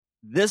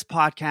This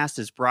podcast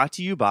is brought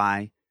to you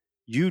by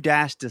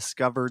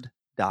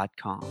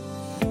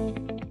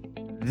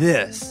u-discovered.com.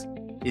 This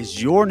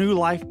is Your New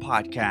Life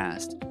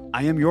Podcast.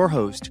 I am your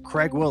host,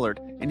 Craig Willard,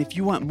 and if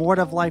you want more out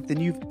of life than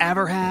you've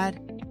ever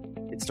had,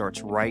 it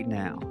starts right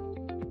now.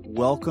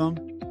 Welcome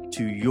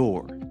to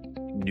Your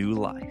New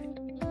Life.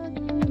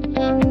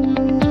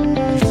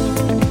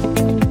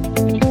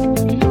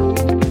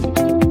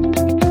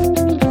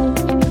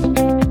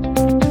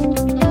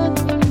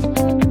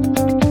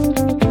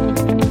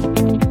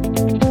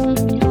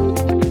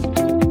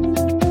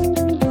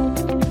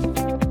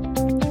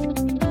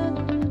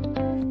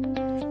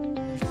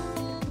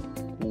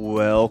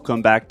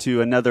 Welcome back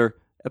to another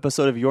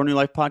episode of Your New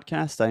Life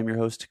Podcast. I am your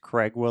host,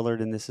 Craig Willard,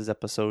 and this is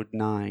episode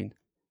 9.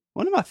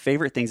 One of my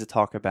favorite things to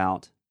talk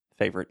about,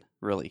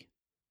 really,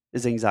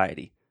 is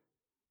anxiety.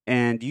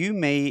 And you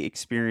may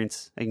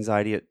experience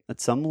anxiety at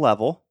some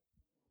level,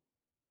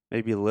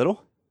 maybe a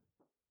little,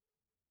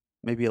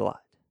 maybe a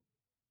lot.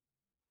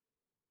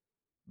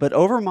 But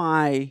over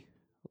my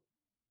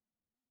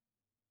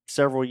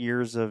several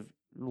years of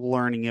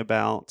learning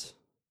about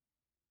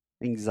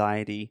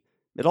anxiety,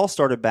 it all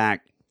started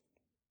back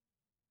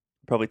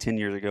probably 10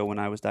 years ago when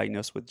I was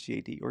diagnosed with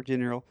GAD, or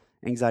general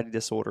anxiety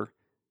disorder.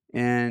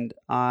 And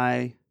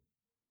I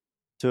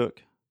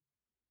took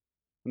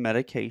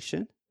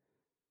medication,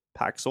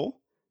 Paxil,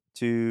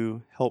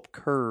 to help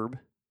curb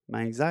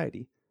my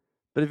anxiety.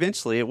 But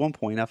eventually, at one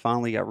point, I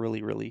finally got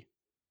really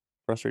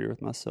frustrated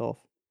with myself.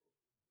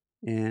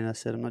 And I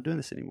said, I'm not doing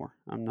this anymore.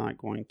 I'm not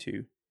going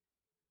to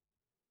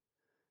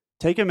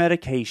take a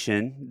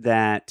medication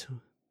that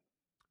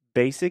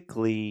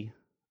basically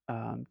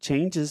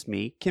changes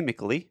me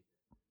chemically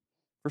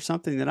for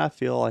something that I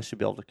feel I should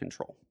be able to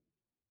control.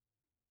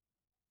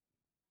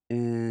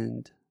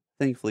 And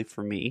thankfully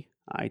for me,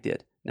 I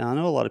did. Now, I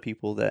know a lot of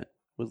people that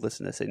would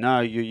listen to say, no,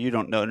 you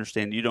don't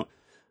understand. You don't.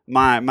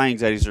 My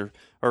anxieties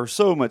are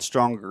so much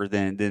stronger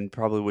than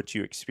probably what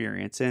you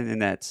experience. And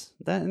that's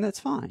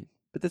fine.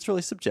 But that's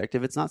really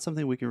subjective. It's not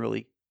something we can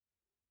really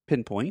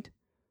pinpoint.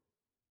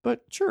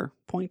 But sure,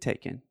 point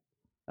taken.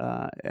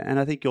 And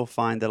I think you'll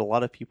find that a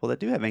lot of people that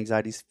do have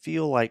anxieties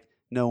feel like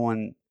no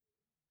one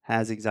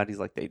has anxieties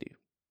like they do.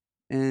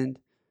 And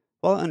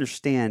while I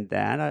understand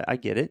that, I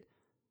get it.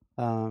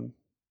 And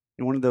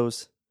one of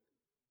those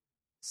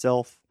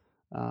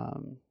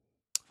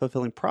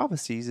self-fulfilling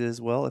prophecies is,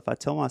 well, if I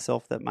tell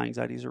myself that my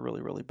anxieties are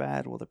really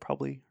bad, well, they're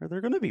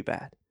going to be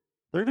bad.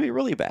 They're going to be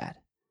really bad.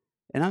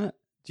 And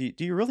do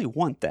you really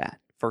want that,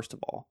 first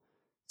of all?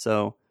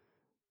 So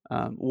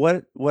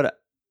what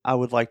I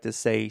would like to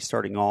say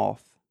starting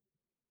off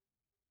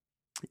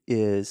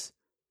is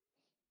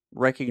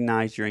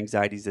recognize your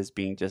anxieties as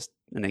being just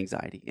an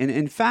anxiety. And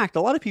in fact,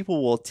 a lot of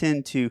people will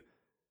tend to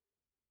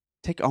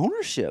take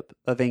ownership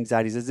of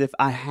anxieties as if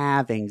I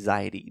have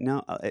anxiety.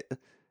 No,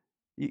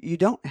 you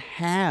don't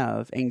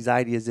have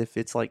anxiety as if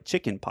it's like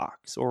chicken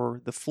pox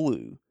or the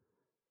flu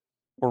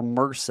or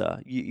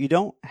MRSA. You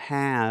don't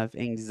have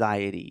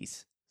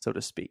anxieties, so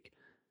to speak.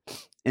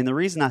 And the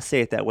reason I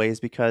say it that way is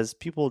because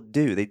people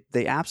do.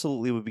 They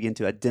absolutely would begin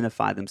to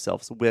identify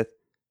themselves with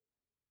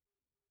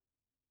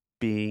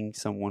being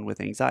someone with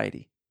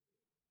anxiety.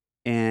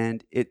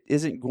 And it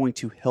isn't going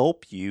to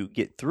help you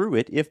get through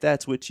it if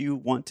that's what you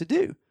want to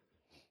do.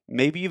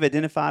 Maybe you've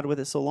identified with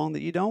it so long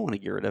that you don't want to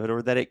get rid of it,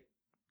 or that it,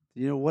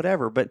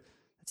 whatever, but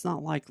it's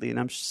not likely. And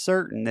I'm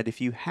certain that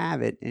if you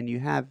have it and you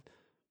have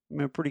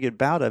a pretty good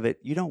bout of it,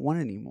 you don't want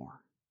it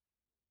anymore.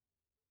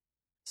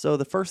 So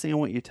the first thing I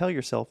want you to tell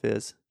yourself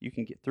is you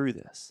can get through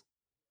this,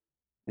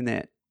 and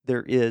that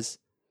there is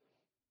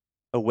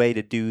a way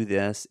to do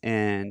this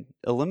and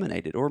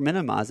eliminate it or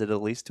minimize it, at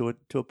least to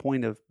a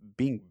point of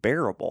being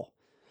bearable.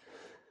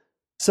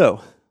 So,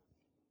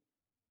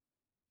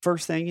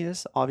 first thing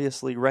is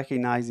obviously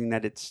recognizing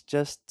that it's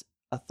just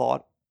a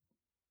thought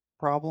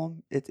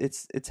problem.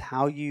 It's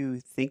how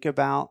you think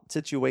about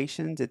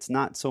situations. It's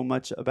not so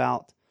much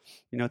about,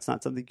 it's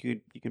not something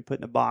you can put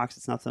in a box.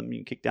 It's not something you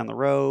can kick down the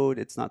road.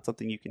 It's not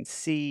something you can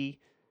see.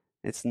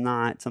 It's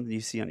not something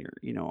you see on your,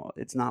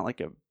 it's not like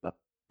a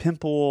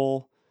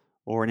pimple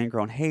or an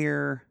ingrown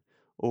hair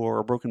or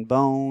a broken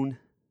bone.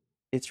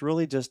 It's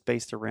really just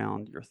based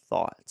around your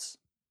thoughts.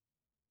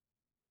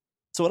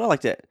 So what I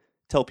like to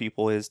tell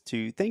people is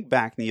to think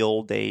back in the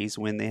old days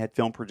when they had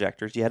film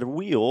projectors. You had two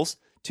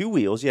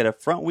wheels. You had a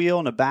front wheel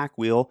and a back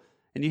wheel,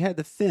 and you had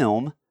the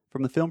film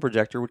from the film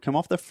projector would come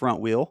off the front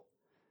wheel,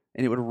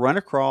 and it would run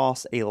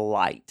across a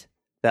light.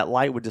 That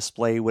light would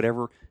display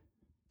whatever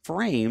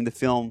frame the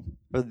film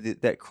or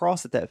that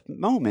crossed at that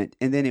moment,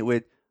 and then it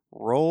would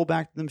roll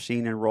back to the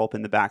machine and roll up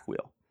in the back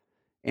wheel.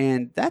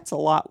 And that's a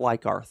lot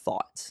like our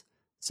thoughts.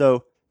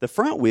 So the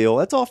front wheel,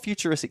 that's all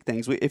futuristic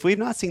things. If we've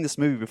not seen this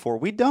movie before,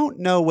 we don't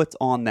know what's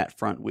on that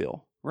front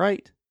wheel,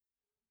 right?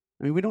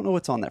 I mean, we don't know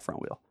what's on that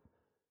front wheel.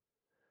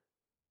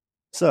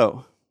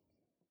 So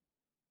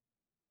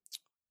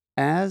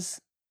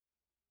as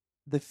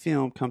the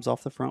film comes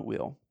off the front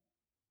wheel,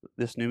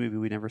 this new movie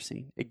we've never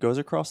seen, it goes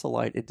across the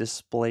light, it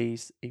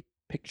displays a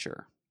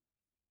picture.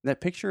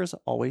 That picture is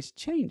always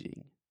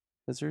changing.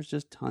 because there's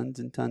just tons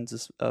and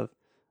tons of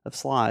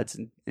slides,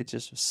 and it's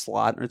just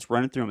sliding, it's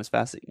running through them as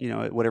fast,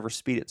 at whatever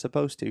speed it's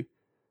supposed to.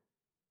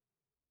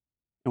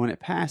 And when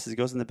it passes, it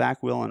goes in the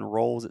back wheel and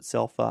rolls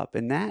itself up.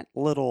 And that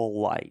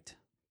light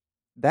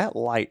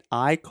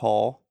I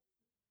call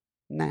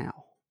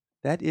now.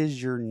 That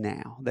is your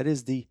now. That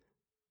is the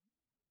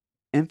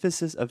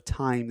emphasis of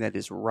time that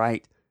is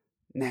right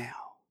now.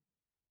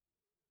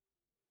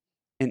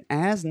 And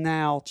as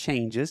now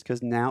changes,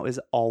 because now is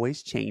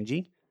always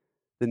changing,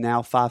 the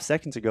now 5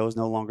 seconds ago is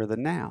no longer the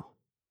now.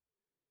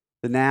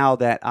 The now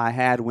that I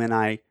had when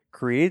I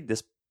created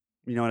this,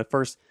 when I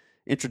first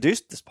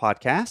introduced this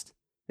podcast,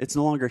 it's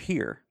no longer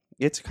here.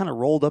 It's kind of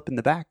rolled up in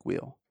the back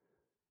wheel.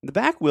 And the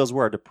back wheel is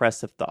where our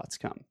depressive thoughts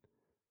come.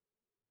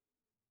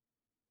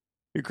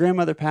 Your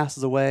grandmother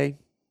passes away,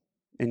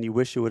 and you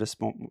wish you would have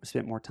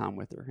spent more time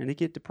with her, and you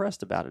get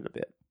depressed about it a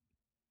bit.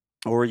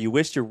 Or you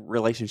wished your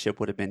relationship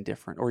would have been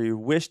different, or you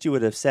wished you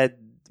would have said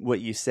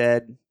what you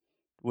said,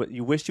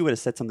 you wished you would have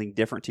said something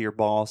different to your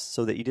boss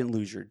so that you didn't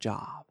lose your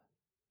job.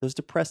 Those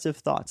depressive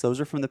thoughts, those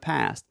are from the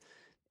past.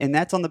 And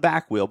that's on the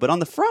back wheel. But on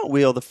the front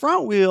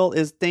wheel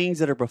is things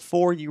that are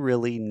before you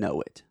really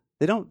know it.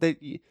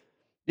 You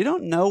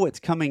don't know what's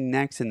coming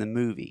next in the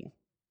movie.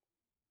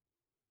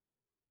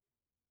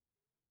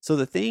 So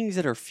the things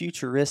that are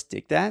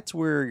futuristic, that's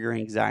where your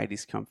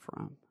anxieties come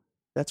from.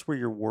 That's where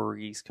your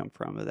worries come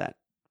from, of that.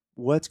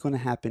 What's going to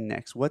happen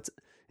next?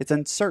 It's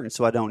uncertain,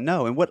 so I don't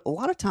know. And what a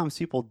lot of times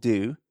people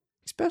do,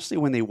 especially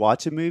when they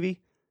watch a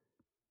movie,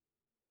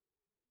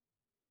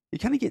 you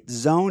kind of get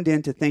zoned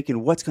into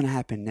thinking what's going to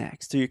happen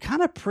next. So you're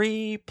kind of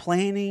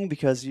pre-planning,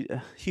 because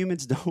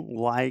humans don't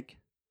like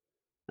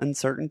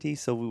uncertainty.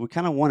 So we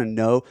kind of want to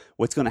know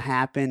what's going to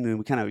happen, and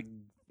we kind of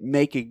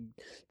make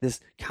this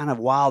kind of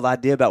wild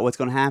idea about what's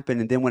going to happen.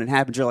 And then when it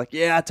happens, you're like,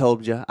 yeah, I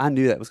told you. I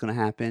knew that was going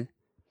to happen.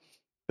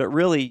 But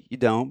really, you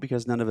don't,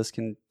 because none of us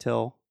can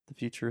tell the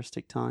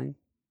futuristic time.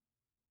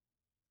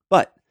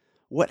 But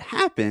what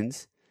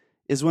happens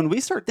is when we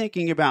start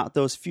thinking about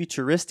those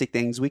futuristic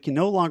things, we can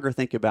no longer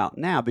think about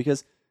now,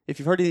 because if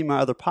you've heard any of my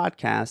other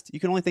podcasts, you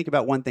can only think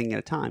about one thing at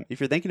a time.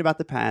 If you're thinking about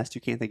the past, you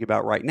can't think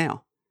about right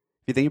now.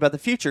 If you think about the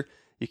future,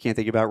 you can't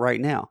think about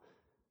right now.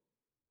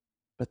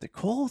 But the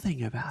cool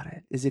thing about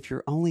it is if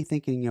you're only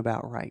thinking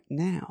about right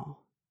now,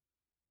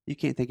 you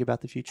can't think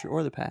about the future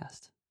or the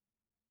past.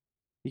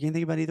 You can't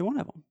think about either one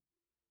of them,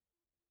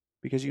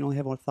 because you only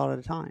have one thought at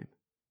a time.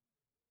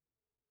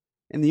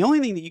 And the only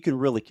thing that you can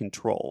really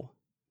control,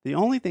 the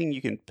only thing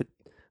you can,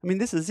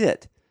 this is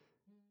it.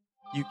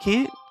 You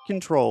can't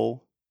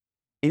control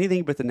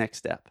anything but the next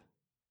step.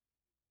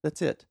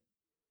 That's it.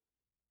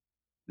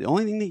 The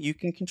only thing that you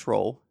can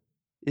control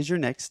is your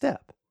next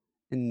step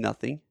and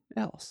nothing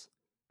else.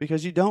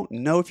 Because you don't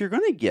know if you're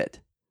going to get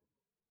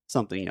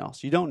something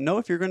else. You don't know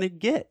if you're going to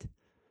get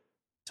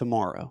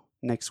tomorrow,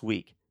 next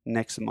week,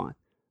 next month.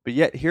 But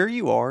yet here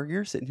you are,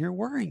 you're sitting here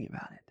worrying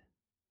about it.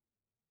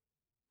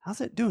 How's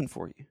that doing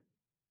for you?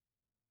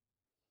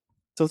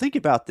 So think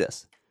about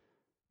this.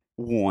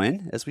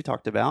 One, as we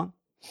talked about,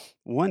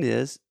 one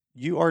is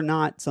you are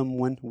not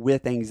someone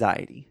with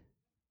anxiety.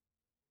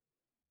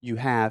 You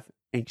have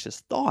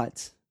anxious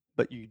thoughts,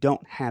 but you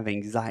don't have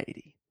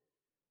anxiety.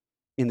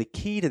 And the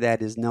key to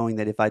that is knowing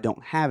that if I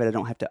don't have it, I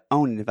don't have to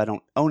own it. If I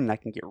don't own it, I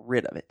can get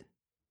rid of it.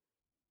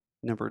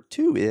 Number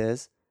two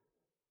is,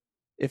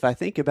 if I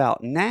think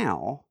about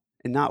now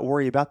and not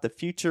worry about the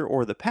future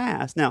or the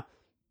past. Now,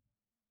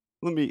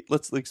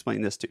 let's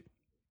explain this too.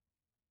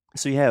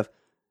 So you have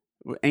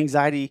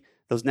anxiety,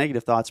 those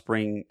negative thoughts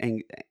bring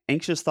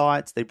anxious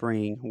thoughts, they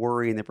bring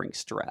worry, and they bring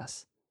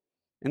stress.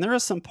 And there are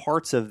some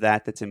parts of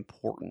that that's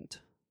important.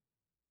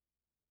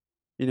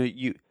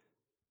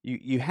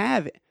 You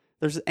have,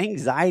 there's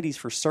anxieties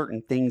for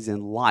certain things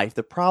in life.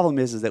 The problem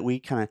is that we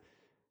kind of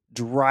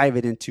drive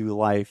it into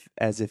life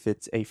as if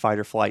it's a fight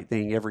or flight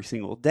thing every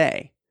single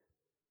day.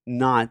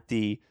 Not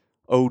the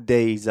old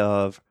days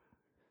of,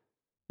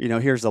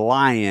 here's a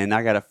lion,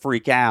 I got to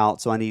freak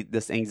out. So I need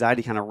this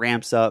anxiety kind of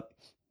ramps up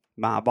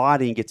my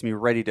body and gets me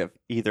ready to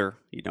either,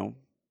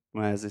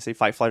 as they say,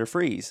 fight, flight, or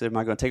freeze. Am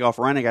I going to take off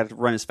running? I got to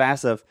run as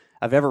fast as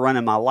I've ever run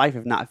in my life,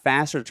 if not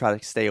faster, to try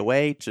to stay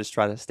away, just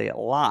try to stay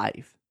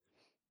alive.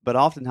 But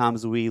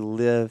oftentimes we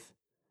live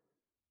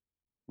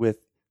with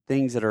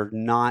things that are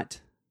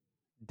not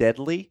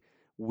deadly.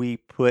 We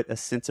put a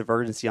sense of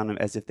urgency on them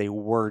as if they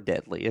were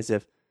deadly, as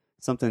if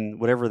something,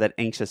 whatever that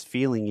anxious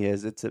feeling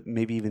is, it's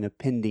maybe even a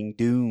pending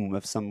doom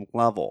of some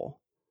level.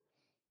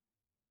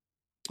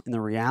 And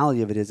the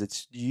reality of it is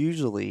it's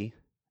usually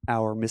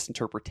our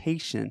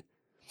misinterpretation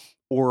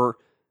or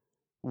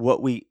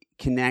what we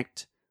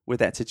connect with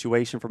that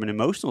situation from an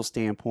emotional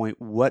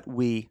standpoint, what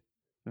we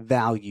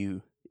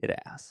value it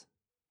as.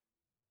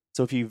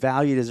 So if you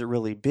value it as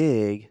really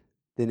big,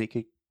 then it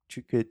could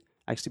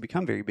actually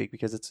become very big,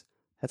 because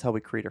that's how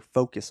we create our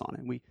focus on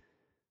it.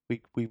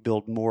 We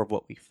build more of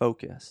what we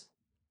focus.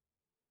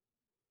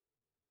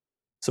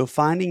 So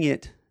finding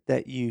it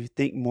that you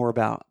think more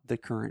about the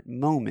current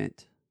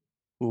moment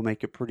will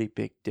make a pretty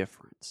big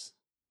difference.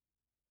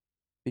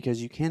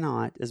 Because you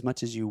cannot, as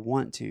much as you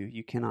want to,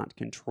 you cannot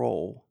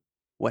control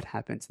what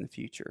happens in the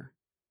future.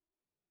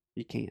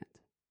 You can't.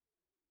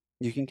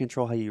 You can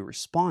control how you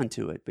respond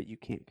to it, but you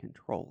can't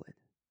control it.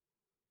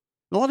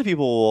 A lot of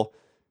people will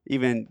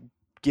even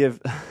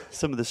give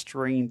some of the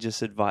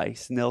strangest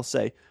advice, and they'll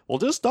say, well,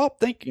 just stop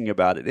thinking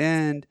about it.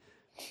 And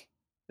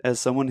as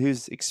someone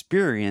who's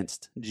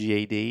experienced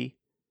GAD,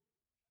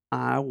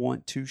 I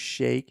want to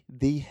shake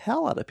the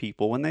hell out of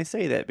people when they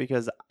say that,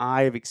 because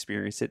I've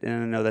experienced it,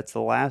 and I know that's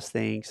the last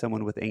thing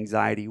someone with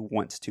anxiety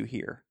wants to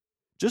hear.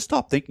 Just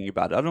stop thinking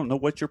about it. I don't know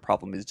what your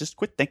problem is. Just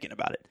quit thinking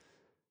about it.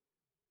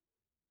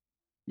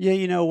 Yeah,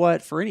 you know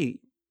what? For any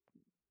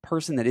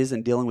person that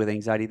isn't dealing with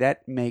anxiety,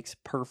 that makes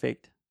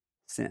perfect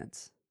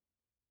sense.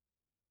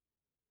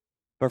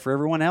 But for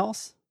everyone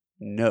else,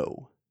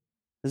 no.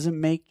 It doesn't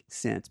make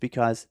sense,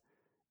 because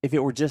if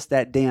it were just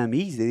that damn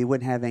easy, they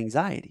wouldn't have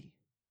anxiety.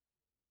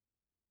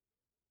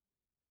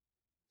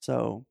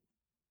 So,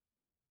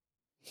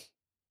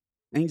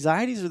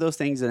 anxieties are those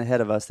things ahead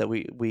of us that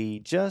we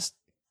just,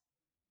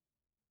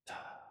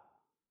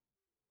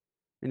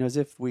 as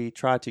if we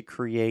try to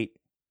create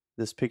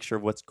this picture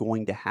of what's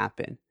going to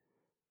happen.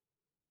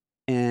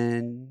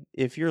 And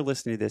if you're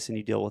listening to this and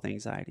you deal with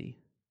anxiety,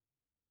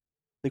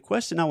 the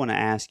question I want to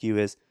ask you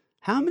is,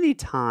 how many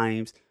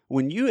times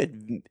when you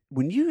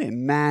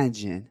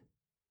imagine,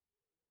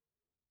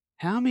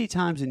 how many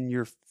times in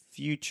your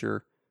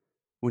future,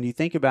 when you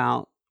think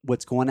about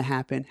what's going to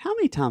happen, how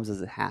many times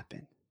does it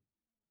happen?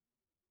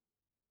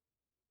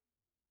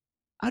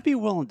 I'd be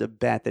willing to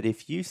bet that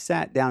if you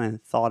sat down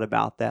and thought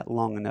about that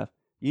long enough,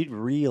 you'd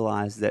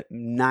realize that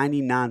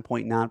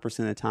 99.9%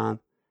 of the time,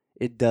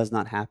 it does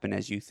not happen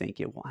as you think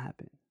it will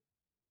happen.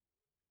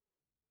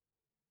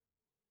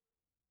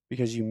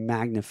 Because you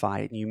magnify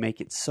it and you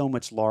make it so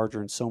much larger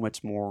and so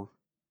much more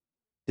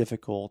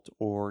difficult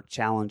or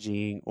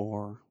challenging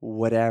or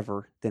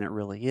whatever than it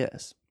really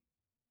is.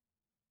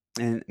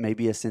 And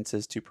maybe a sense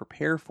is to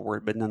prepare for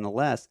it, but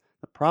nonetheless,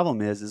 the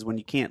problem is when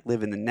you can't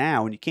live in the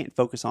now and you can't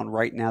focus on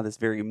right now, this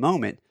very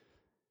moment,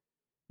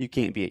 you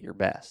can't be at your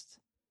best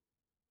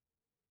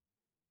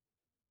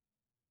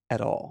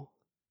at all.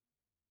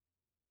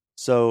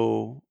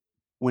 So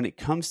when it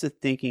comes to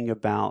thinking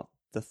about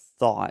the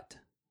thought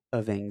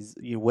of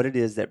what it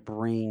is that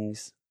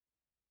brings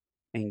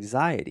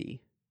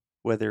anxiety,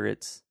 whether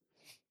it's,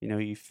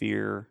 you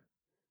fear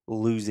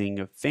losing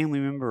a family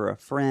member, a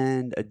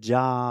friend, a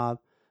job,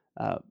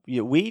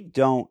 we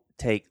don't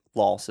take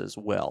losses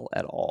well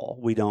at all.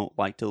 We don't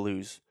like to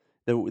lose,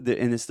 and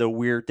it's the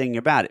weird thing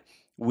about it.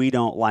 We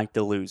don't like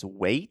to lose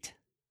weight,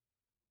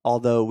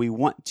 although we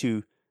want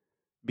to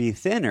be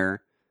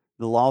thinner.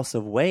 The loss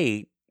of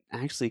weight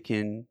actually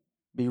can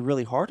be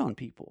really hard on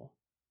people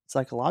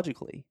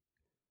psychologically.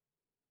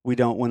 We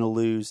don't want to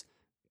lose,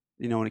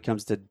 when it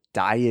comes to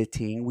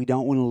dieting, we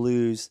don't want to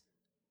lose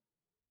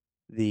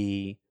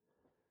the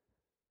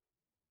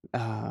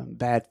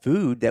bad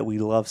food that we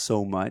love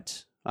so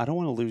much. I don't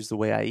want to lose the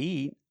way I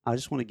eat. I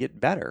just want to get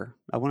better.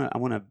 I want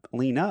to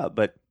lean up,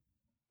 but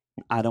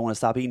I don't want to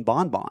stop eating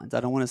bonbons. I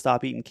don't want to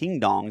stop eating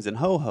King Dongs and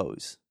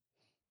Ho-Hos.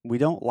 We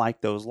don't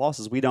like those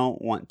losses. We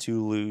don't want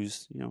to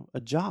lose, a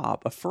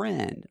job, a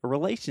friend, a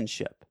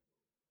relationship.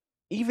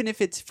 Even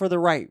if it's for the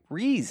right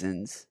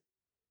reasons,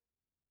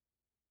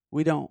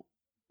 we don't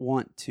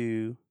want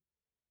to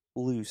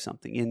lose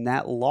something. And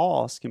that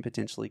loss can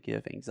potentially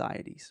give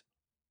anxieties.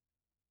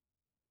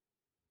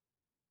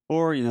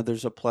 Or,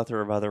 there's a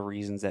plethora of other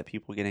reasons that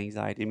people get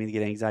anxiety. They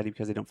get anxiety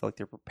because they don't feel like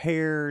they're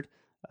prepared.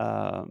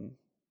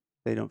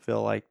 They don't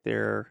feel like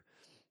they're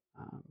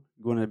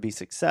going to be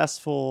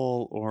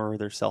successful, or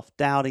they're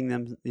self-doubting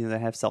them. They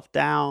have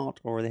self-doubt,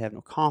 or they have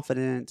no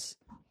confidence.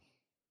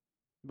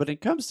 But when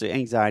it comes to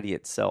anxiety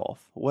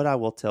itself, what I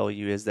will tell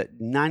you is that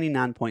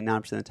 99.9%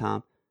 of the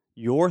time,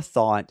 your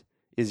thought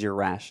is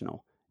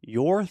irrational.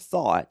 Your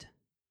thought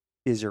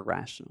is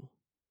irrational.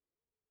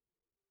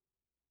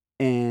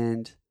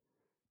 And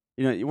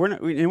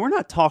we're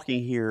not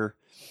talking here.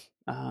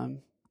 Let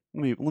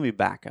me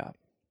back up.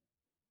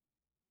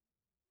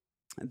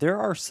 There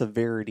are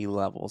severity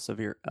levels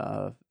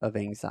of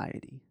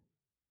anxiety.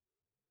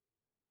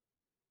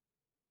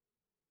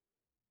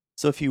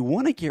 So if you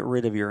want to get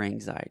rid of your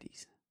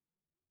anxieties,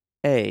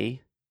 and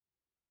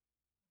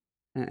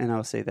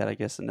I'll say that, I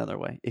guess, another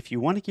way. If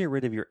you want to get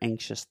rid of your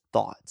anxious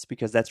thoughts,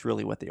 because that's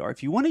really what they are.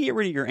 If you want to get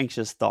rid of your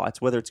anxious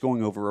thoughts, whether it's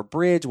going over a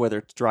bridge, whether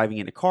it's driving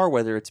in a car,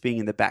 whether it's being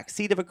in the back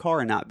seat of a car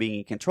and not being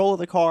in control of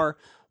the car,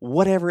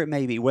 whatever it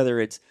may be, whether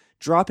it's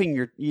dropping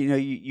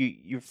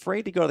you're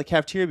afraid to go to the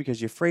cafeteria because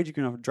you're afraid you're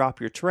going to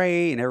drop your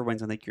tray and everyone's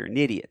going to think you're an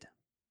idiot.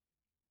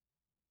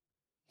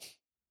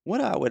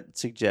 What I would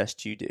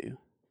suggest you do.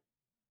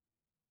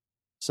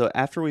 So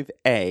after we've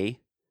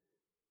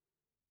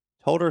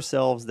told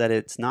ourselves that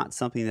it's not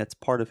something that's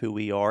part of who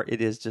we are,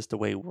 it is just the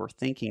way we're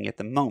thinking at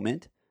the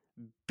moment.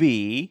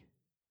 B,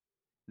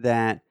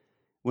 that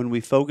when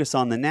we focus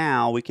on the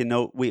now, we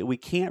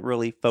can't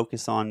really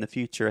focus on the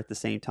future at the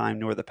same time,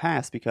 nor the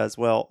past, because,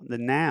 the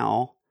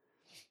now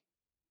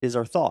is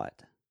our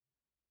thought.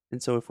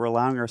 And so if we're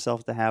allowing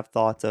ourselves to have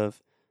thoughts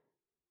of,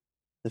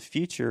 the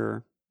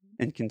future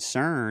and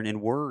concern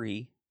and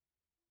worry,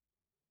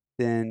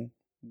 then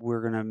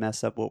we're going to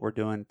mess up what we're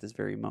doing at this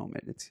very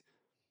moment.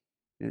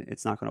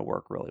 It's not going to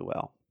work really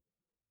well.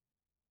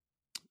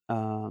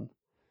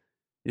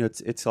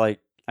 It's like,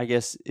 I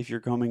guess if you're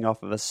coming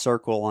off of a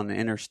circle on the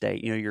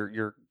interstate,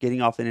 you're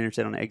getting off an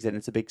interstate on the exit, and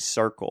it's a big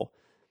circle,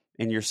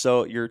 and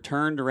you're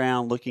turned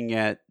around looking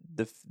at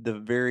the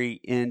very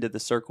end of the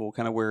circle,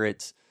 kind of where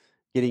it's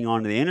getting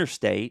onto the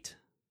interstate.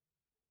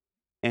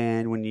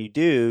 And when you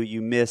do,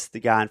 you miss the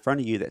guy in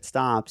front of you that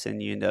stops,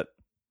 and you end up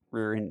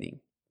rear-ending.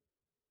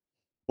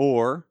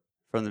 Or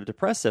from the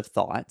depressive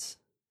thoughts,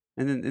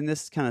 and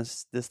this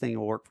thing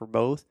will work for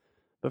both,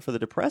 but for the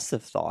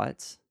depressive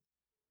thoughts,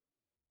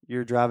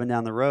 you're driving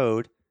down the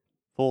road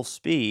full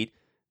speed,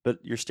 but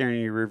you're staring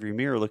in your rearview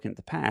mirror looking at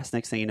the past.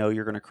 Next thing you know,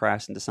 you're going to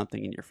crash into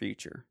something in your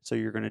future. So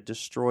you're going to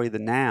destroy the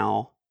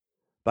now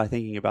by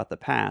thinking about the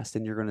past,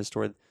 and you're going to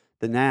destroy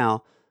the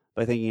now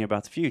by thinking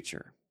about the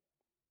future,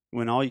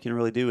 when all you can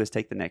really do is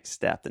take the next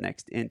step, the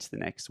next inch, the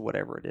next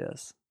whatever it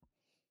is.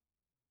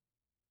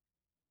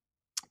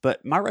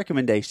 But my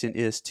recommendation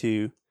is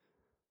to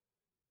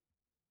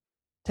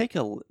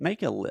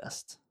make a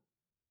list.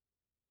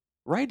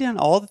 Write down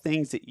all the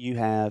things that you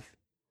have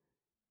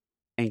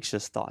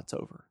anxious thoughts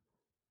over.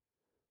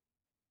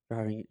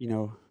 Driving,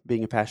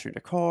 being a passenger in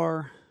a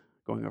car,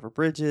 going over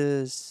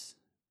bridges,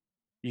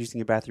 using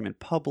a bathroom in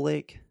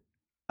public,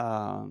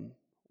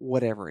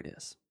 whatever it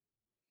is.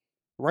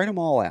 Write them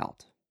all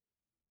out.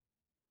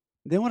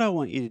 Then what I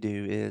want you to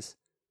do is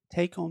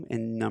take them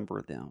and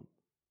number them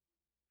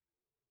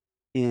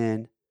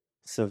in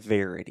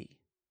severity.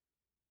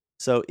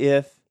 So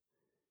if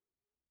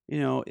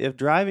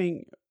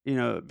driving,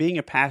 being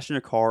a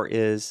passenger car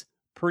is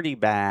pretty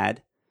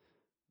bad,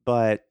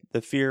 but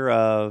the fear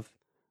of,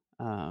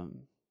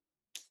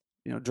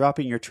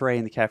 dropping your tray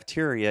in the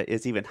cafeteria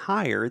is even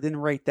higher, then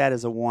rate that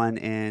as a 1,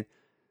 and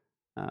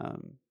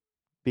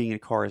being in a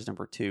car is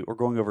number 2, or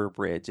going over a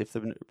bridge. If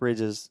the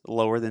bridge is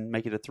lower, then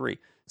make it a 3.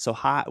 So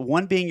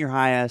 1 being your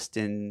highest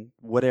and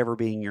whatever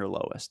being your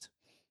lowest,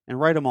 and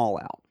write them all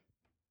out.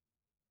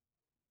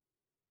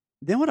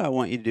 Then what I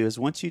want you to do is,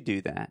 once you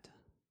do that,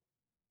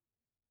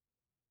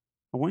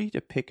 I want you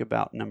to pick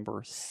about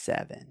number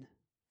 7.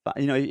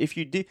 If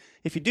you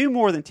do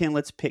more than 10,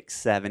 let's pick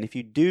 7. If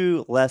you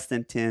do less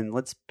than 10,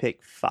 let's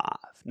pick 5.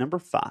 Number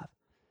 5. And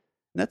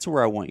that's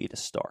where I want you to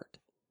start.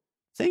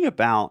 The thing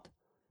about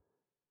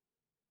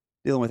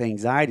dealing with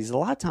anxiety is, a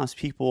lot of times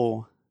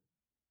people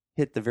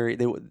hit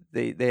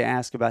they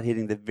ask about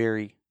hitting the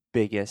very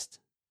biggest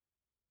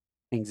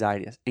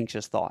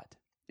anxious thought.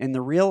 And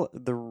the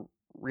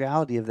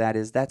reality of that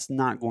is, that's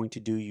not going to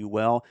do you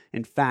well.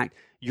 In fact,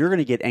 you're going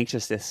to get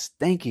anxious just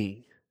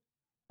thinking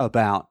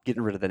about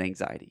getting rid of that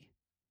anxiety.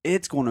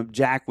 It's going to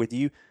jack with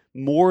you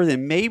more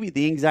than maybe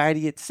the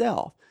anxiety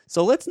itself.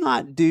 So let's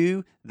not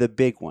do the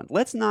big one.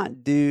 Let's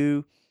not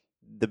do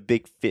the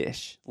big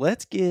fish.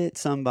 Let's get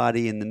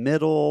somebody in the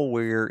middle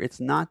where it's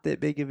not that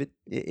big of it.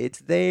 It's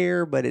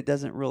there, but it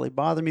doesn't really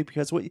bother me,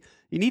 because you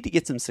need to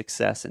get some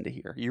success into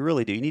here. You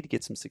really do. You need to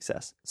get some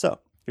success. So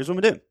here's what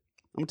I'm going to do.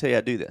 I'm going to tell you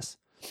how to do this.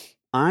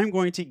 I'm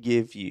going to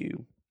give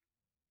you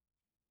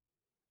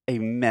a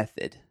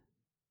method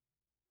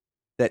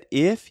that,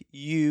 if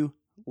you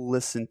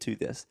listen to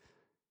this,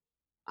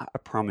 I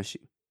promise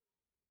you,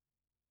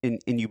 and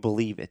you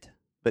believe it,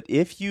 but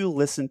if you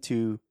listen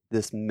to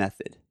this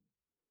method,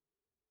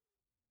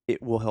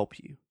 it will help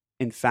you.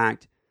 In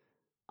fact,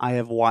 I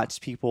have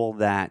watched people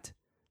that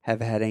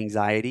have had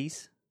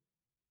anxieties.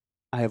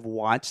 I have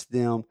watched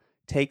them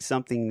take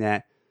something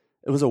that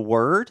it was a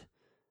word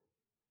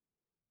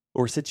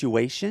or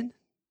situation,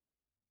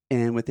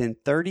 and within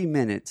 30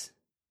 minutes,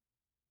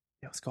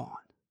 it was gone.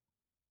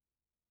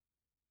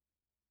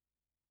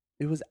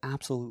 It was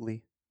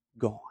absolutely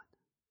gone.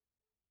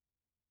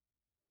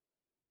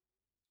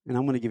 And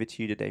I'm going to give it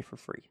to you today for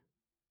free.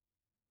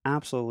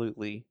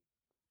 Absolutely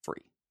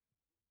free.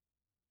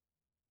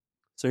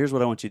 So here's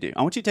what I want you to do.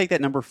 I want you to take that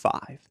number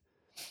 5.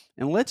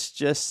 And let's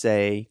just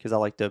say, because I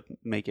like to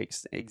make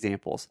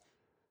examples.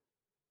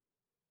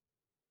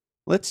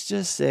 Let's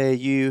just say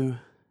you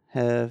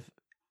have,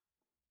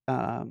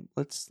 I'm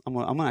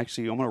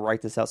gonna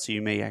write this out so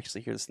you may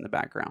actually hear this in the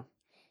background.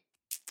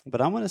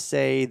 But I'm going to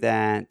say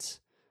that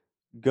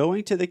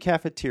going to the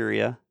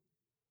cafeteria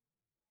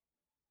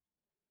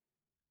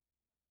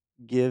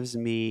gives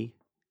me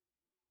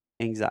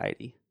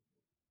anxiety.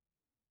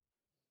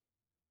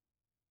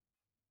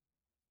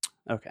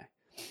 Okay.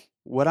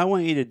 What I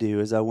want you to do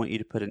is, I want you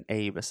to put an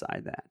A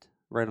beside that,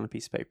 right on a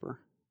piece of paper.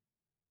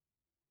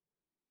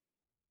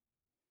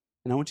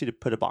 And I want you to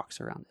put a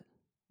box around it.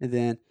 And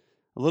then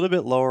a little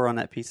bit lower on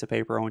that piece of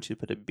paper, I want you to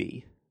put a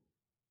B.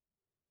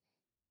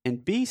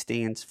 And B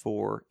stands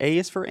for, A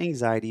is for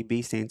anxiety,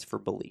 B stands for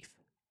belief.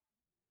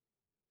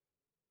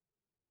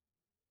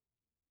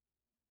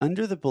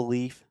 Under the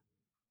belief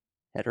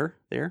header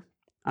there,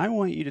 I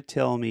want you to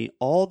tell me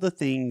all the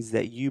things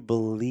that you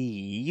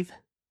believe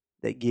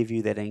that give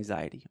you that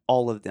anxiety,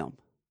 all of them.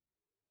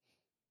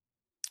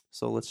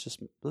 So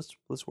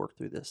let's work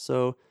through this.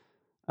 So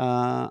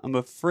I'm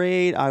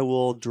afraid I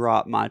will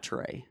drop my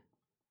tray.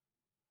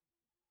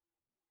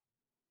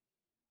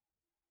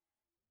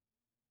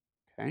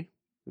 Okay.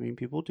 I mean,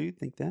 people do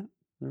think that.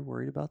 They're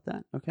worried about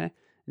that. Okay.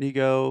 And you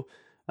go,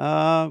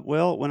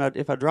 well,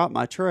 if I drop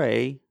my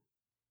tray,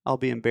 I'll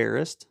be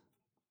embarrassed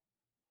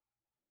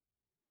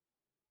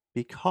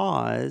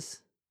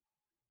because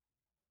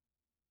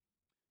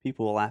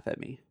people will laugh at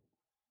me.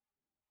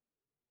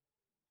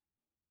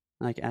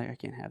 I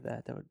can't have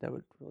that. That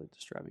would really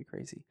just drive me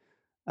crazy.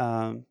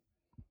 Um,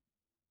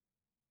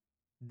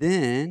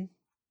 then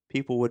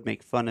people would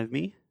make fun of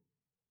me.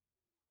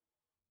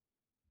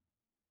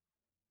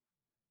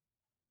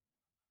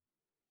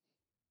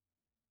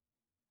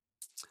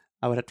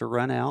 I would have to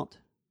run out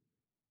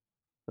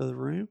of the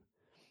room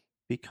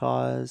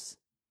because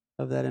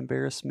of that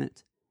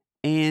embarrassment,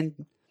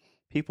 and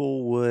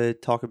people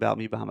would talk about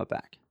me behind my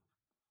back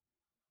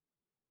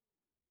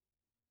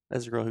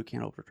as a girl who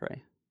can't open a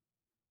tray.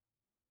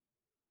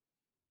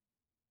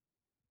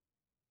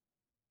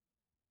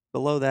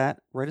 Below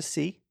that, write a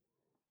C.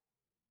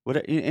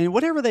 And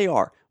whatever they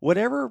are,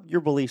 whatever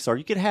your beliefs are,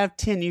 you could have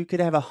 10, you could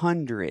have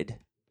 100.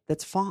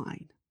 That's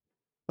fine.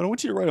 But I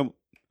want you to write them.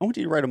 I want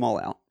you to write them all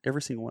out,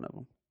 every single one of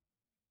them.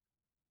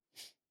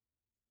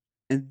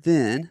 And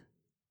then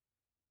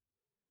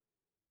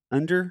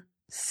under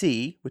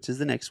C, which is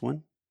the next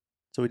one.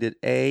 So we did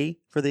A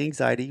for the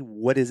anxiety.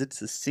 What is it?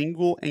 It's a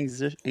single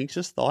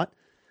anxious thought.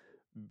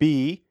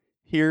 B,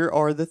 here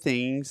are the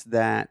things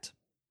that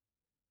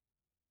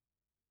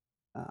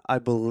I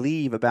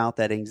believe about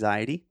that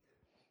anxiety.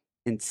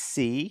 And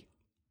C,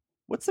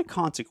 what's the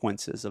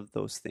consequences of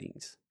those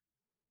things?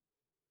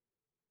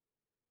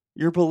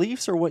 Your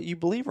beliefs are what you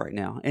believe right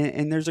now.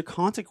 And there's a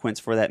consequence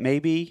for that.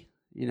 Maybe,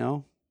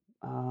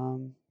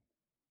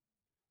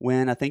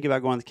 when I think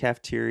about going to the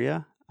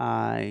cafeteria,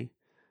 I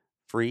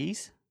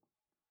freeze.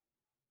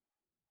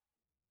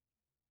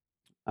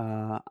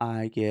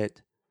 I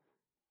get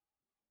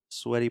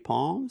sweaty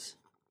palms.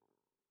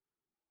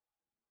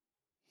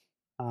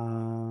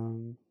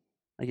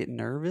 I get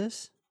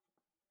nervous.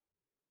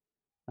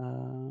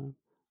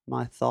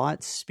 My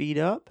thoughts speed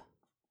up.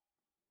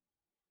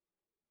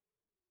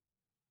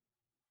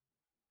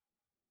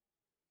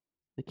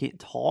 I can't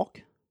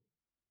talk.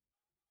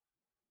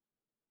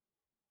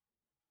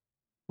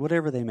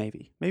 Whatever they may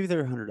be. Maybe there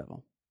are 100 of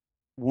them.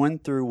 1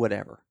 through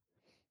whatever.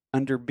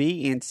 Under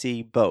B and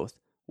C, both.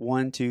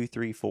 1, 2,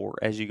 3, 4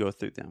 as you go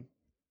through them.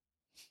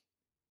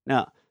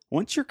 Now,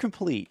 once you're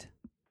complete,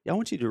 I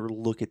want you to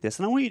look at this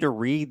and I want you to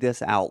read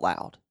this out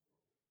loud.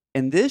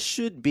 And this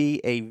should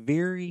be a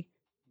very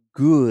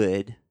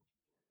good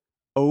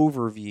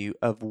overview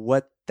of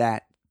what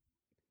that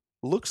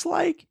looks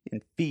like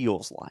and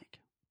feels like.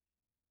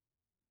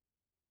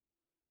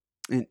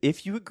 And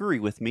if you agree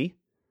with me,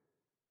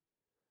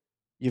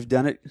 you've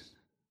done it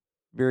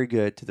very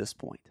good to this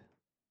point.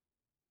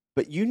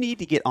 But you need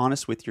to get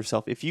honest with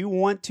yourself. If you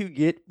want to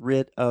get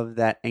rid of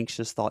that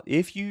anxious thought,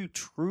 if you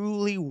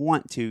truly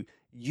want to,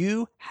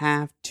 you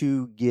have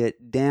to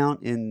get down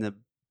in the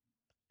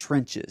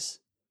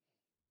trenches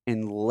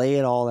and lay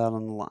it all out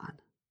on the line.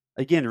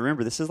 Again,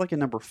 remember, this is like a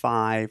number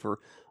 5, or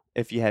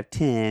if you have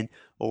 10,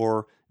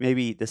 or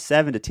maybe the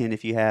 7 to 10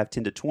 if you have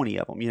 10 to 20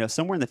 of them.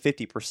 Somewhere in the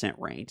 50%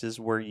 range is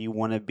where you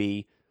want to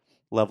be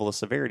level of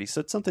severity.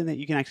 So it's something that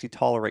you can actually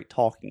tolerate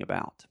talking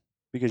about,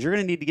 because you're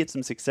going to need to get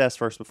some success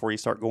first before you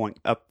start going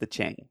up the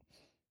chain.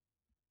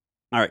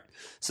 All right.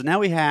 So now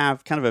we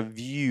have kind of a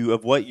view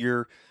of what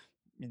your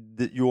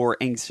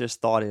anxious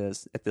thought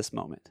is at this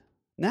moment.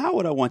 Now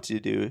what I want you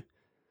to do,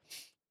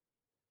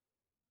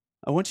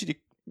 I want you to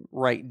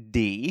write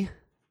D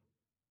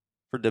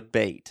for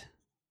debate.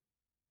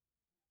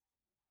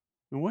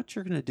 And what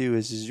you're going to do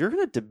is you're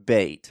going to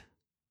debate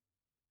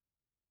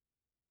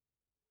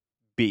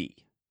B.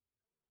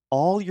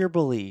 All your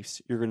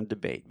beliefs you're going to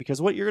debate,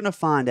 because what you're going to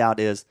find out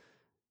is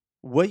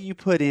what you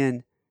put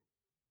in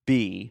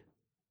B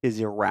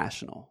is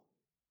irrational.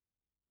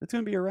 It's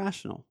going to be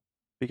irrational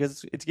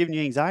because it's giving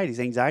you anxieties.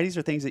 Anxieties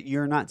are things that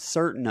you're not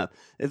certain of.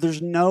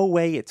 There's no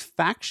way it's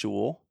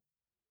factual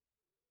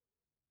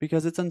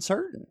because it's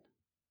uncertain.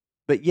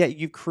 But yet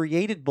you've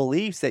created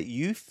beliefs that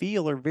you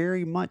feel are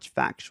very much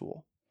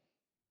factual.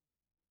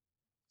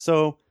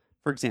 So,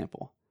 for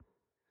example,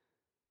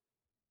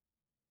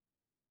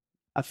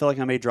 I feel like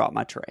I may drop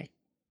my tray.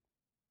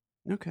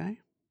 Okay.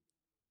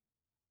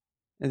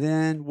 And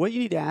then what you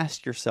need to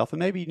ask yourself, and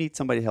maybe you need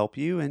somebody to help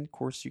you, and of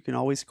course you can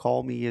always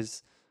call me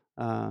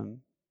and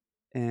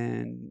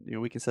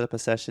we can set up a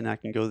session. I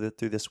can go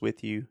through this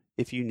with you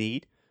if you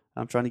need.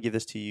 I'm trying to give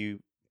this to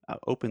you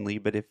openly,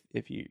 but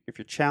if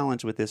you're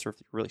challenged with this, or if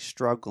you're really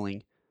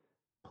struggling,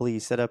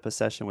 please set up a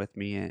session with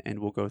me and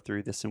we'll go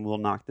through this and we'll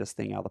knock this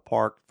thing out of the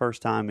park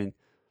first time, and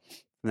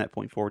from that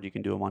point forward you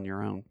can do them on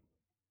your own.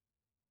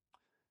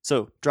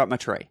 So, drop my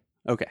tray.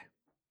 Okay.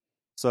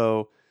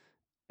 So,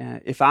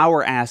 if I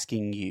were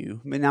asking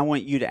you, and I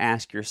want you to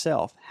ask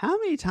yourself, how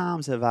many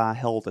times have I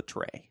held a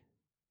tray?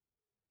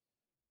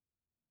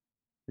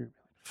 I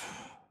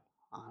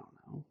don't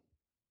know.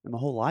 In my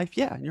whole life?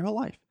 Yeah, in your whole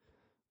life.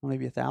 Well,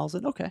 maybe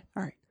 1,000? Okay,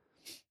 all right.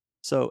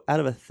 So out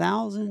of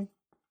 1,000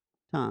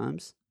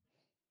 times,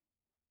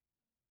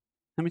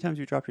 how many times have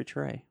you dropped your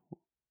tray?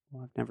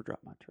 Well, I've never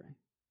dropped my tray.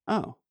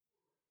 Oh.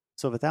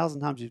 So of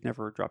 1,000 times, you've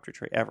never dropped your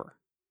tray ever?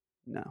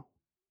 No.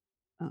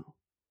 Oh.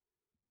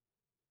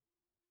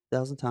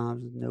 1,000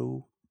 times,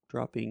 no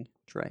dropping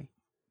tray.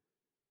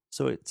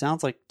 So it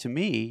sounds like to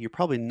me, you're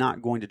probably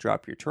not going to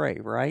drop your tray,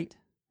 right?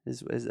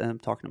 As I'm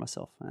talking to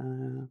myself.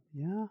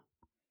 Yeah,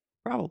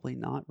 probably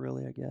not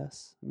really, I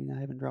guess. I mean, I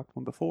haven't dropped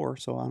one before,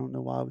 so I don't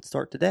know why I would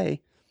start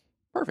today.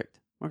 Perfect.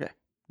 Okay.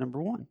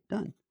 Number 1,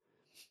 done.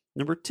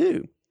 Number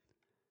 2,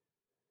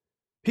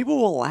 people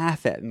will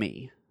laugh at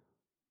me.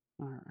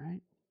 All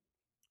right.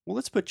 Well,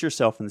 let's put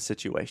yourself in the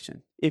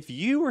situation. If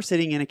you were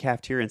sitting in a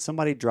cafeteria and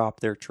somebody dropped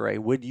their tray,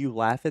 would you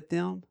laugh at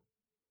them?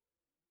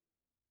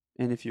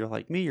 And if you're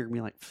like me, you're going to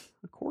be like,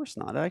 of course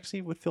not. I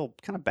actually would feel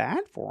kind of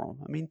bad for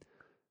them. I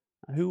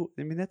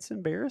mean, that's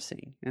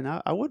embarrassing. And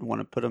I wouldn't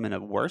want to put them in a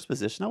worse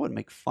position. I wouldn't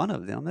make fun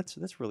of them.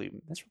 That's really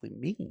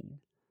mean.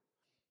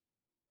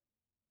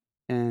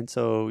 And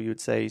so you would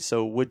say,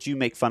 so would you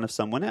make fun of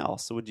someone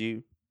else? Would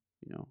you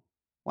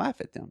laugh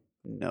at them?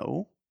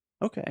 No.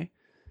 Okay.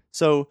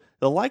 So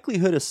the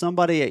likelihood of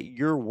somebody at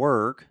your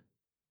work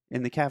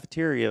in the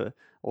cafeteria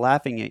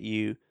laughing at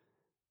you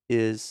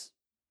is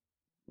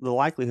the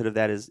likelihood of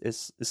that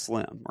is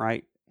slim,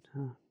 right?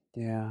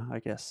 Yeah, I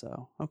guess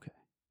so. Okay.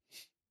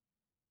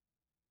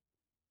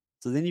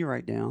 So then you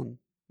write down,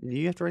 and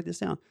you have to write this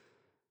down.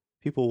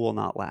 People will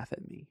not laugh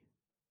at me.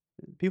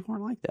 People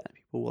aren't like that.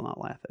 People will not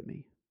laugh at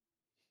me.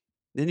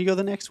 Then you go to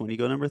the next one. You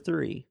go number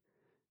 3.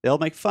 They'll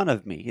make fun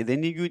of me. And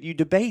then you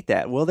debate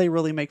that. Will they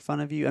really make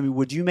fun of you? I mean,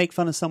 would you make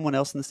fun of someone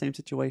else in the same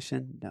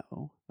situation?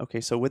 No. Okay,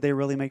 so would they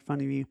really make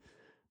fun of you?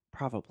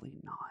 Probably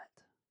not.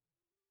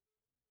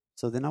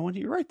 So then I want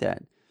you to write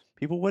that.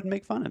 People wouldn't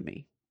make fun of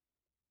me.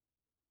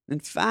 In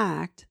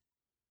fact,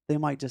 they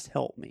might just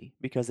help me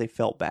because they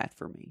felt bad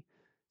for me.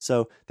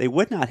 So they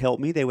would not help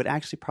me. They would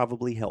actually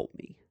probably help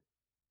me.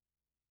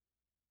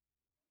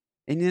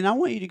 And then I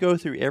want you to go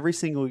through every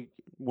single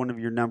one of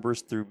your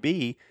numbers through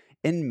B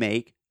and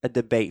make a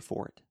debate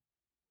for it.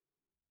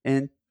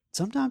 And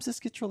sometimes this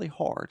gets really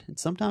hard, and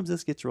sometimes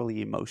this gets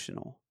really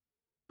emotional,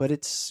 but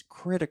it's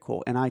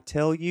critical. And I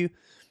tell you,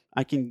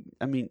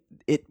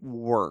 it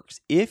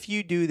works if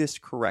you do this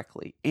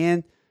correctly. And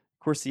of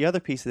course, the other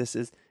piece of this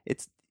is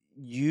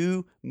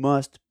you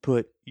must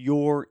put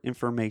your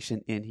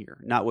information in here,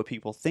 not what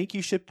people think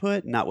you should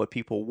put, not what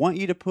people want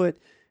you to put.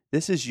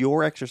 This is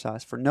your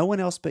exercise for no one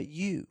else but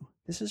you.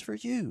 This is for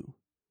you.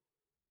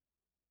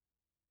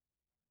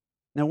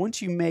 Now,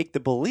 once you make the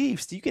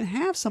beliefs, you can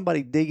have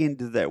somebody dig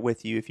into that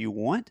with you if you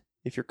want,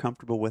 if you're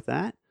comfortable with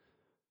that,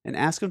 and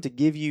ask them to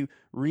give you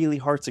really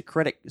hard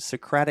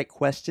Socratic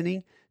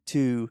questioning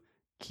to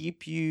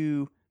keep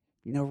you,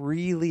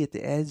 really at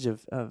the edge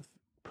of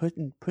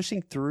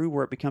pushing through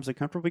where it becomes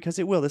uncomfortable, because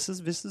it will. This is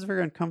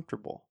very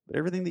uncomfortable. But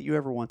everything that you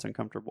ever want's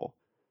uncomfortable.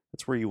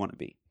 That's where you want to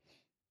be.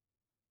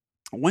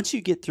 Once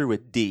you get through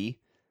with D,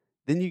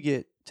 then you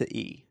get to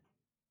E.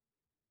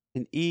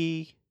 And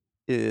E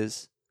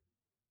is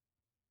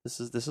this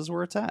is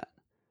where it's at.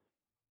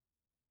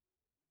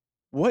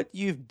 What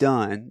you've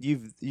done,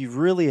 you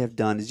really have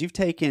done, is you've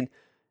taken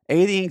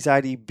A, the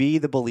anxiety, B,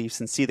 the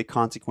beliefs, and C, the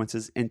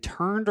consequences, and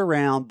turned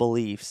around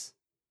beliefs,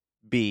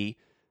 B,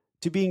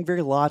 to being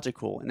very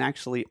logical and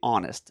actually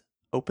honest,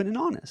 open and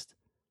honest.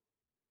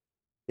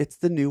 It's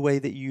the new way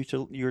that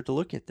you're to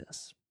look at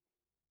this.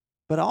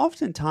 But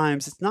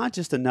oftentimes, it's not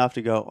just enough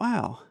to go,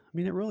 wow,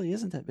 it really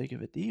isn't that big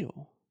of a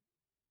deal.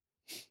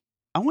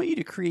 I want you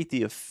to create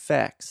the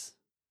effects,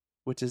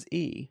 which is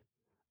E,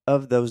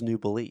 of those new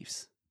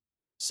beliefs.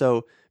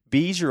 So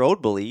B is your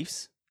old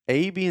beliefs,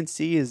 A, B, and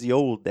C is the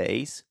old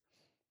days,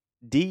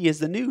 D is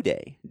the new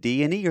day.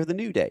 D and E are the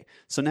new day.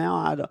 So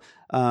now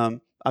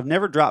I've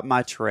never dropped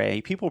my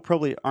tray. People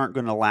probably aren't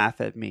going to laugh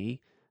at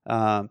me.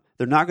 They're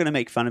not going to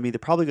make fun of me. They're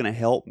probably going to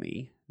help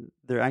me.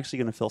 They're actually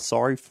going to feel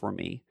sorry for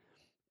me.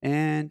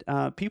 And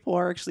people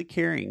are actually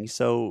caring.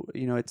 So,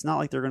 it's not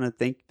like they're going to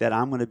think that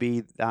I'm going to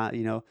be,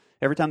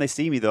 every time they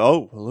see me,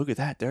 oh, well, look at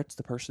that. That's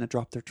the person that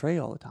dropped their tray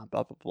all the time,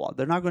 blah, blah, blah.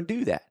 They're not going to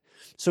do that.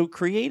 So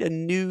create a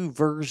new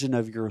version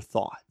of your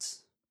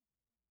thoughts.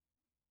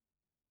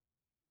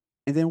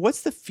 And then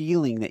what's the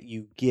feeling that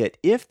you get?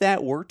 If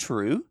that were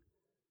true,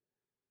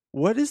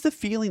 what is the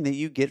feeling that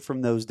you get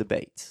from those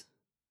debates,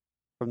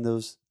 from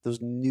those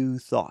new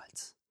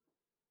thoughts?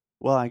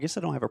 Well, I guess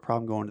I don't have a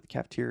problem going to the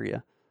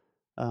cafeteria.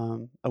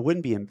 I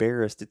wouldn't be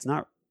embarrassed. It's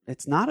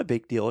not a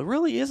big deal. It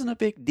really isn't a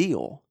big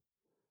deal.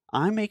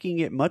 I'm making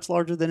it much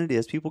larger than it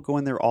is. People go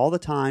in there all the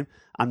time.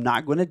 I'm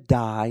not going to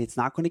die. It's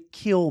not going to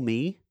kill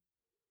me.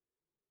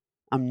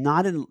 I'm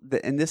not in,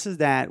 and this is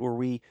that where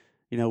we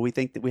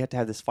think that we have to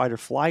have this fight or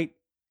flight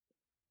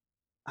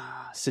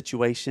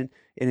situation,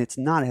 and it's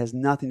not. It has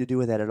nothing to do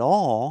with that at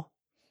all.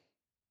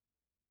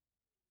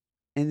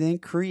 And then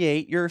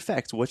create your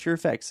effects. What's your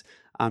effects?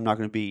 I'm not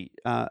going to be,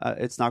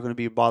 it's not going to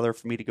be a bother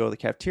for me to go to the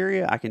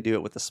cafeteria. I can do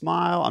it with a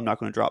smile. I'm not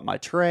going to drop my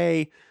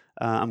tray.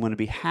 I'm going to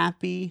be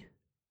happy.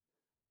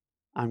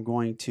 I'm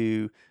going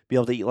to be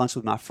able to eat lunch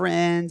with my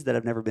friends that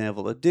I've never been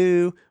able to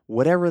do,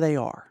 whatever they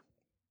are.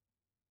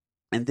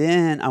 And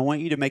then I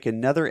want you to make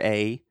another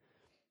A,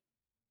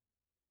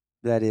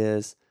 that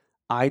is,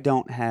 I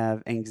don't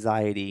have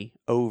anxiety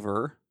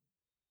over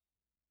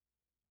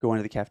going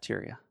to the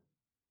cafeteria.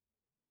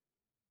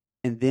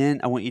 And then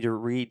I want you to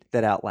read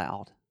that out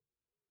loud.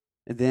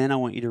 And then I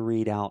want you to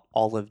read out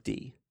all of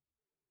D.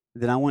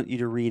 Then I want you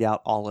to read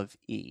out all of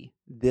E.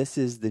 This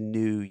is the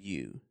new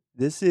you.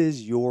 This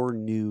is your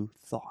new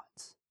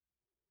thoughts.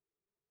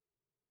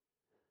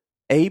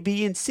 A,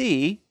 B, and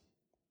C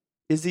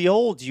is the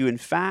old you. In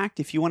fact,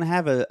 if you want to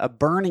have a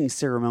burning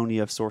ceremony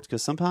of sorts,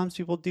 because sometimes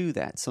people do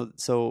that. So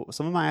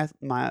some of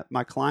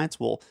my clients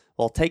will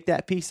take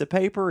that piece of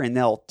paper and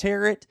they'll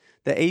tear it,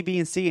 the A, B,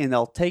 and C, and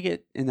they'll take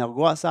it and they'll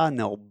go outside and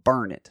they'll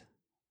burn it.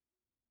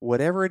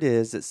 Whatever it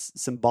is, it's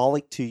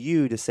symbolic to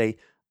you to say,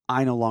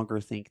 I no longer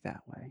think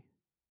that way.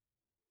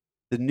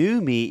 The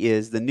new me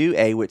is the new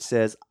A, which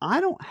says, I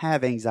don't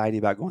have anxiety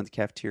about going to the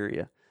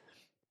cafeteria.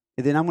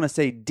 And then I'm going to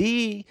say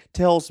D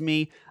tells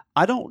me,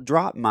 I don't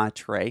drop my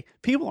tray.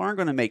 People aren't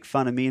going to make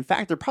fun of me. In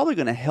fact, they're probably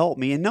going to help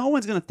me, and no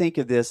one's going to think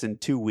of this in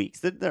 2 weeks.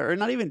 They're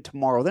not even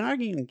tomorrow. They're not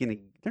going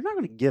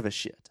to give a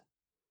shit.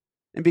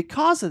 And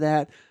because of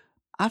that,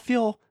 I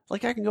feel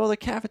like I can go to the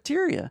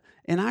cafeteria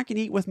and I can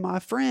eat with my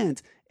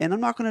friends, and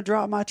I'm not going to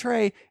drop my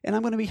tray, and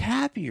I'm going to be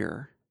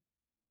happier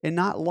and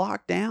not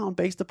locked down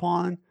based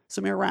upon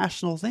some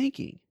irrational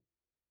thinking.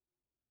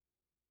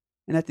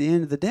 And at the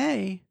end of the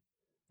day,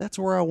 that's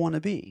where I want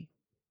to be.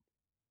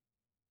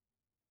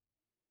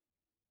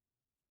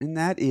 And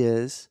that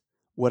is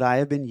what I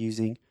have been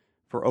using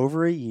for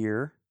over a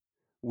year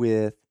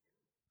with,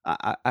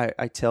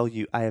 I tell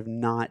you, I have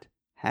not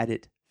had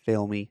it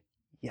fail me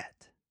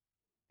yet.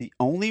 The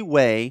only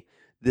way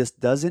this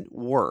doesn't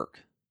work,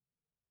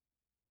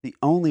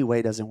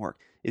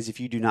 is if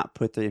you do not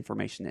put the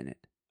information in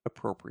it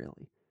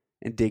appropriately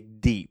and dig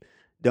deep.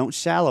 Don't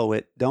shallow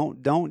it.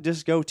 Don't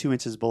just go 2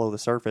 inches below the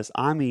surface.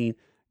 I mean,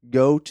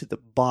 go to the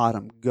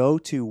bottom. Go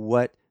to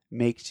what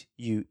makes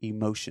you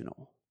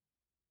emotional.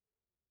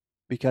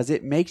 Because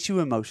it makes you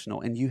emotional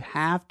and you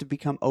have to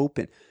become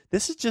open.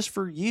 This is just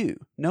for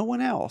you, no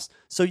one else.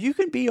 So you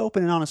can be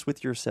open and honest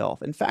with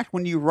yourself. In fact,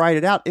 when you write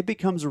it out, it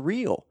becomes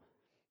real.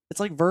 It's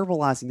like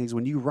verbalizing things.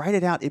 When you write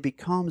it out, it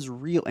becomes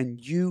real and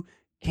you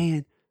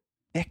can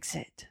fix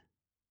it.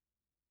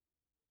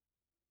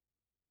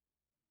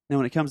 Now,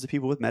 when it comes to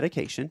people with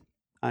medication,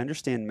 I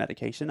understand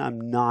medication.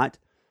 I'm not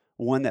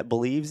one that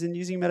believes in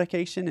using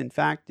medication. In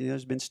fact,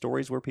 there's been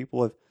stories where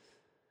people have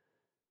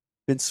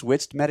been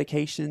switched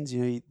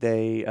medications.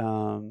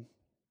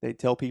 They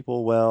tell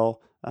people,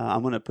 well,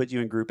 I'm going to put you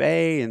in group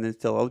A, and then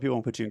tell other people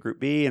I'm going to put you in group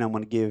B, and I'm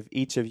going to give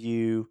each of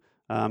you,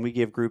 we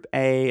give group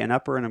A an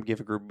upper, and I'm going to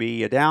give group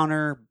B a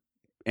downer.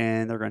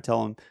 And they're going to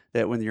tell them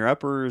that when you're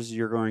uppers,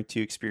 you're going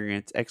to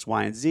experience X,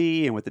 Y, and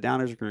Z, and with the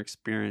downers, you're going to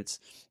experience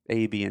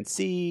A, B, and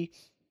C.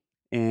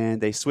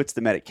 And they switch the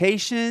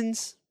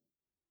medications,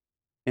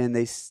 and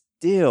they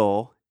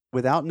still,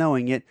 without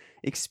knowing it,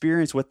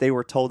 experience what they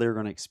were told they were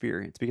going to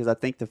experience. Because I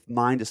think the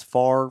mind is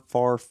far,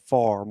 far,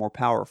 far more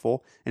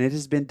powerful, and it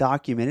has been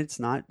documented.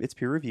 It's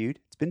peer reviewed.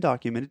 It's been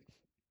documented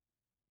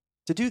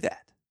to do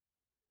that.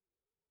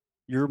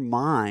 Your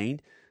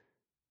mind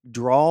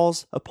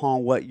draws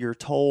upon what you're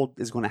told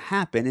is going to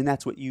happen, and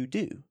that's what you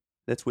do.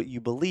 That's what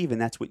you believe, and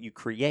that's what you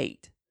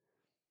create.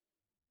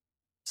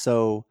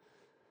 So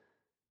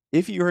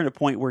if you're in a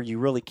point where you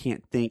really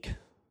can't think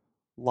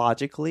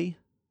logically,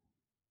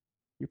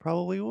 you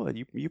probably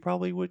would. You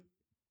probably would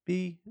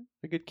be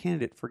a good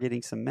candidate for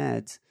getting some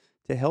meds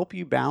to help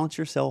you balance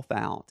yourself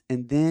out,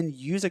 and then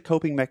use a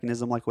coping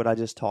mechanism like what I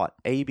just taught,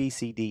 A, B,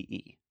 C, D,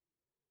 E,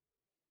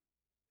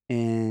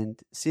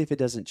 and see if it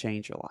doesn't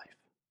change your life.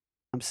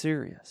 I'm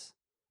serious.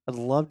 I'd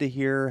love to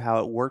hear how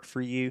it worked for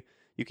you.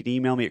 You can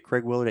email me at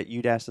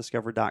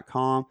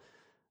craigwillard@u-discover.com.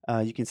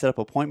 You can set up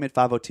an appointment,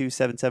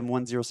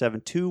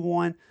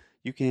 502-771-0721.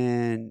 You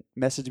can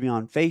message me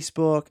on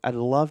Facebook. I'd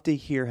love to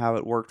hear how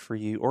it worked for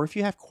you. Or if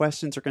you have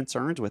questions or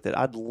concerns with it,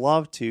 I'd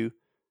love to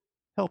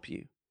help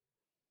you.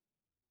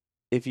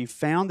 If you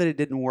found that it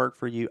didn't work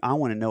for you, I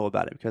want to know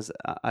about it, because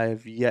I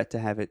have yet to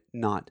have it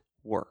not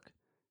work.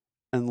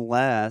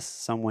 Unless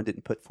someone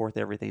didn't put forth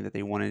everything that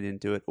they wanted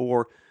into it,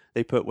 or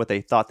they put what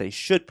they thought they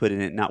should put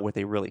in it, not what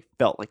they really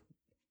felt like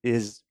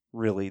is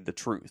really the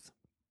truth.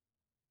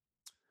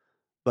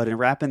 But in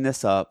wrapping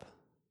this up,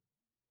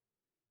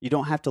 you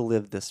don't have to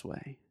live this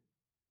way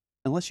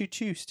unless you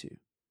choose to.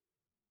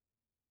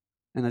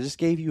 And I just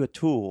gave you a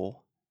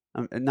tool.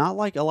 Not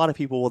like a lot of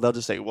people, they'll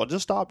just say, well,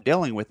 just stop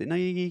dealing with it. No,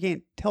 you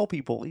can't tell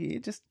people. You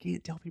just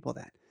can't tell people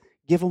that.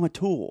 Give them a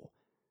tool.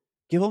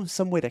 Give them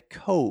some way to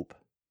cope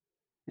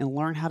and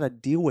learn how to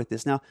deal with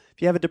this. Now,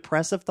 if you have a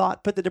depressive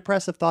thought, put the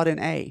depressive thought in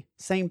A.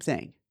 Same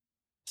thing.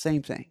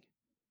 Same thing.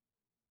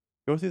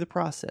 Go through the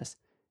process.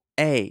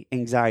 A,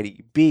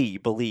 anxiety. B,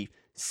 belief.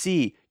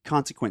 C,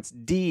 consequence.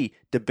 D,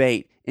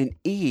 debate. And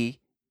E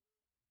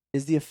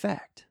is the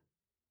effect.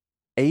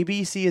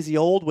 ABC is the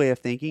old way of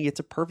thinking. It's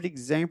a perfect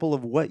example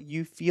of what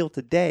you feel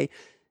today.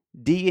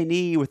 D and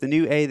E with the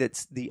new A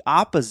that's the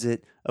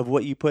opposite of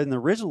what you put in the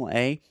original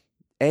A.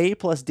 A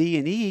plus D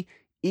and E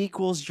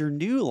equals your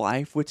new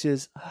life, which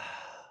is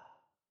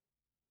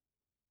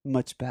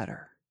much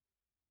better.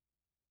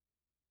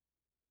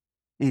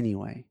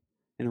 Anyway,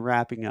 in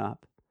wrapping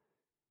up,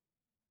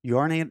 you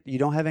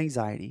don't have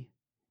anxiety,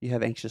 you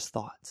have anxious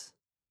thoughts.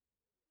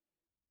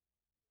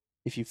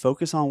 If you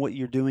focus on what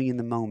you're doing in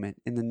the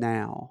moment, in the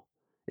now,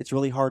 it's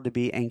really hard to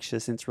be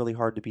anxious and it's really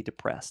hard to be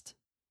depressed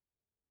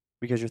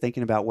because you're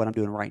thinking about what I'm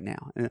doing right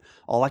now. And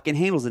all I can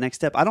handle is the next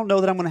step. I don't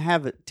know that I'm going to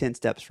have it 10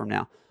 steps from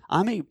now.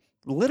 I may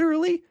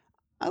literally,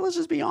 let's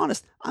just be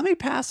honest, I may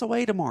pass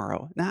away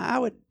tomorrow.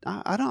 Now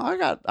I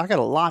got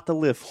a lot to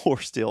live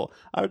for still.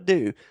 I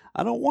do.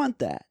 I don't want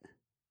that.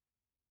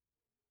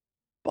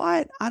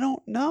 But I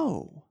don't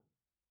know.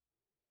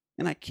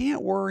 And I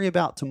can't worry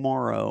about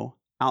tomorrow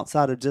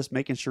outside of just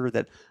making sure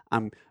that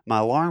my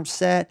alarm's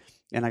set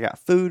and I got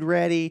food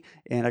ready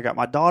and I got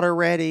my daughter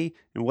ready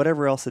and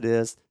whatever else it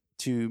is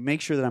to make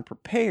sure that I'm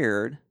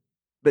prepared,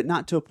 but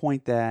not to a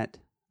point that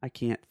I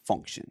can't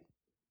function.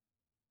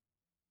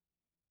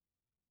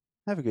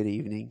 Have a good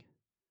evening,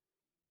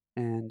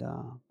 and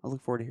I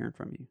look forward to hearing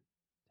from you.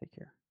 Take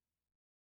care.